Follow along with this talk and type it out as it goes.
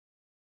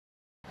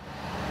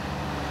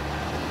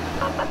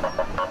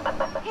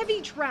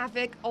heavy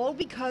traffic, all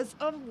because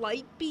of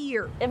light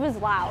beer. It was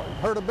loud.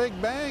 Heard a big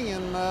bang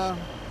and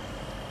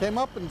came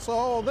up and saw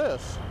all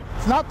this.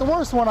 It's not the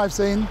worst one I've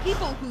seen.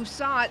 People who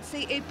saw it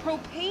say a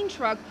propane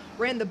truck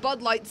ran the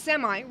Bud Light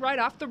semi right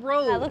off the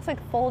road. Yeah, it looks like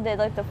folded,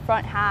 like the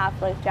front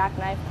half, like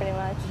jackknife pretty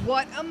much.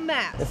 What a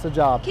mess. It's a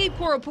job. Cape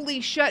Coral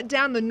police shut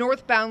down the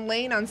northbound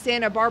lane on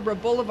Santa Barbara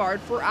Boulevard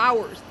for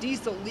hours,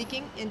 diesel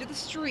leaking into the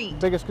street.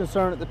 Biggest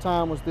concern at the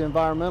time was the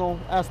environmental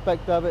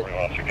aspect of it.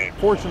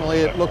 Fortunately,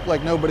 it looked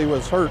like nobody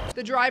was hurt.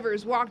 The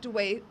drivers walked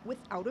away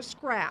without a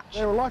scratch.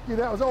 They were lucky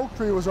that was oak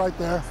tree was right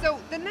there. So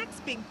the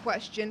next big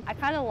question, I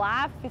kind of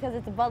laughed because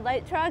it's a Bud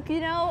Light truck,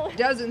 you know?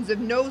 dozens of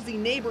nosy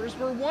neighbors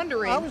were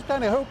wondering, I was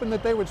kind of hoping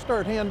that they would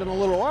start handing a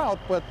little out,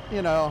 but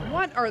you know.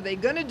 what are they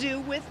gonna do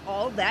with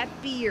all that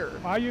beer?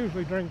 I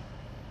usually drink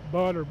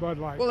Bud or Bud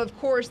Light. Well, of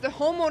course, the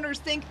homeowners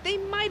think they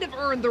might have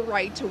earned the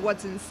right to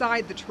what's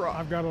inside the truck.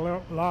 I've got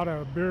a lot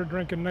of beer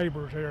drinking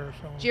neighbors here,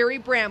 so. Jerry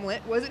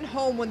Bramlett wasn't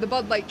home when the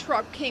Bud Light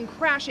truck came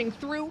crashing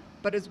through,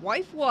 but his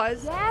wife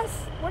was. Yes?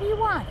 What do you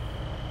want?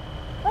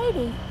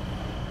 Lady,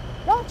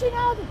 don't you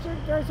know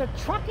that there's a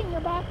truck in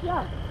your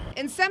backyard?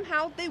 And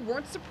somehow they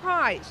weren't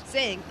surprised,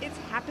 saying it's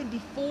happened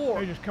before.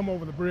 They just come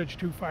over the bridge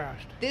too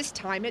fast. This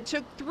time it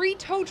took 3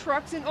 tow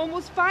trucks and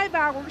almost 5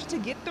 hours to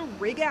get the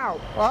rig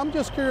out. Well, I'm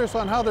just curious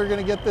on how they're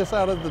going to get this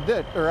out of the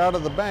ditch or out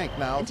of the bank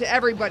now. And to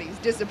everybody's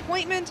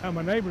disappointment,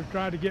 My neighbors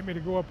tried to get me to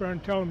go up there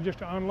and tell them just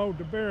to unload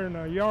the beer in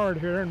the yard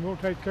here and we'll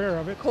take care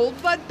of it.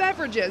 cold Bud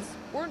beverages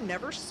were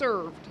never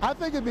served. I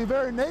think it'd be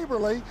very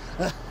neighborly